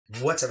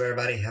What's up,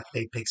 everybody?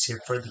 Jefe Picks here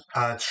for the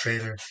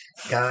OddsTrader.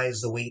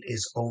 Guys, the wait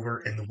is over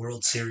and the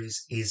World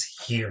Series is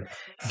here.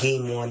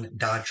 Game 1,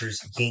 Dodgers,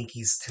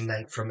 Yankees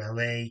tonight from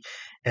LA.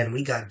 And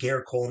we got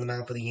Garrett Cole on the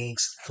mound for the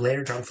Yanks,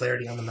 John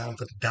Flaherty on the mound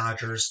for the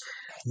Dodgers.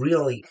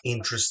 Really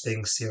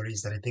interesting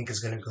series that I think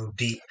is going to go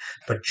deep.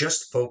 But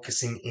just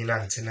focusing in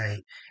on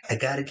tonight, I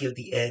got to give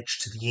the edge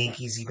to the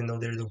Yankees, even though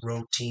they're the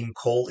road team.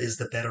 Cole is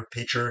the better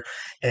pitcher,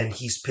 and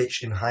he's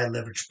pitched in high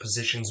leverage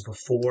positions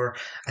before.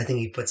 I think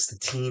he puts the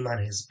team on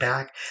his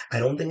back. I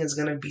don't think it's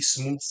going to be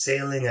smooth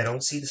sailing. I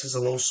don't see this as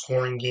a low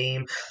scoring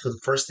game. So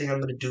the first thing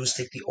I'm going to do is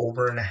take the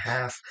over and a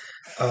half,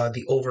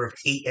 the over of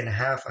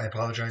 8.5, I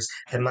apologize,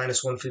 at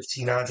minus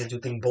 115 odds. I do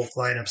think both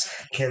lineups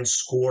can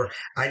score.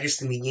 I just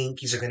think the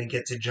Yankees are going to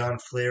get to John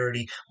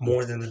Flaherty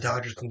more than the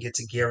Dodgers can get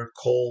to Garrett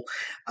Cole.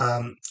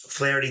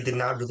 Flaherty did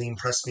not really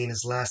impress me in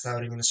his last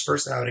outing. In his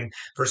first outing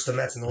versus the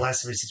Mets in the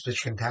last series, he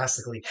pitched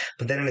fantastically.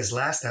 But then in his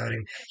last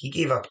outing, he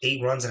gave up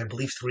 8 runs in, I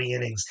believe, 3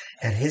 innings,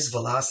 and his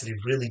velocity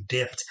really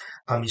dipped.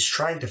 He's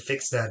trying to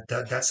fix that.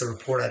 That's a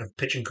report out of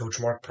pitching coach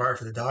Mark Pryor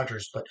for the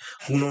Dodgers, but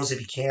who knows if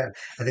he can.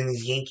 I think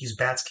the Yankees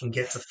bats can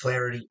get to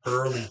Flaherty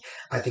early.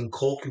 I think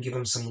Cole can give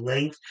him some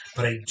length,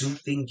 but I do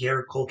think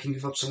Garrett Cole can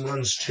give up some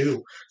runs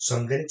too. So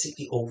I'm going to take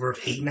the over of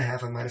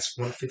 8.5 at minus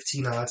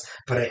 115 odds,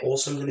 but I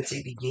also am going to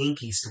take the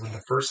Yankees to win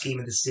the first game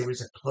of the series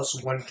at plus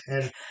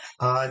 110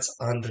 odds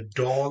on the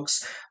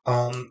dogs.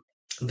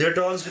 They're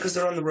dogs because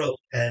they're on the road,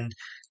 and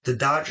the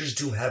Dodgers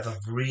do have a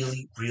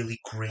really, really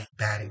great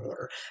batting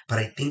order. But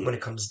I think when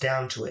it comes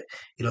down to it,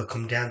 it'll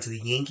come down to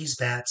the Yankees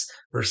bats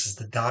versus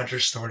the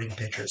Dodgers starting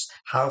pitchers.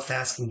 How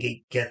fast can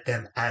get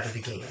them out of the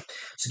game?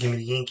 So give me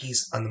the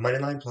Yankees on the money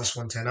line, plus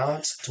 110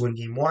 odds to win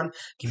game 1.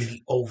 Give me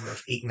the over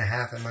of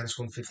 8.5 at minus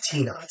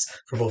 115 odds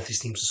for both these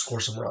teams to score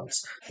some runs.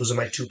 Those are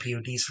my 2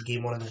 PODs for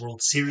game 1 of the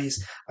World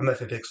Series. I'm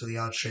Jefe Picks for the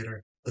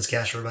OddsTrader. Let's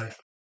cash, everybody.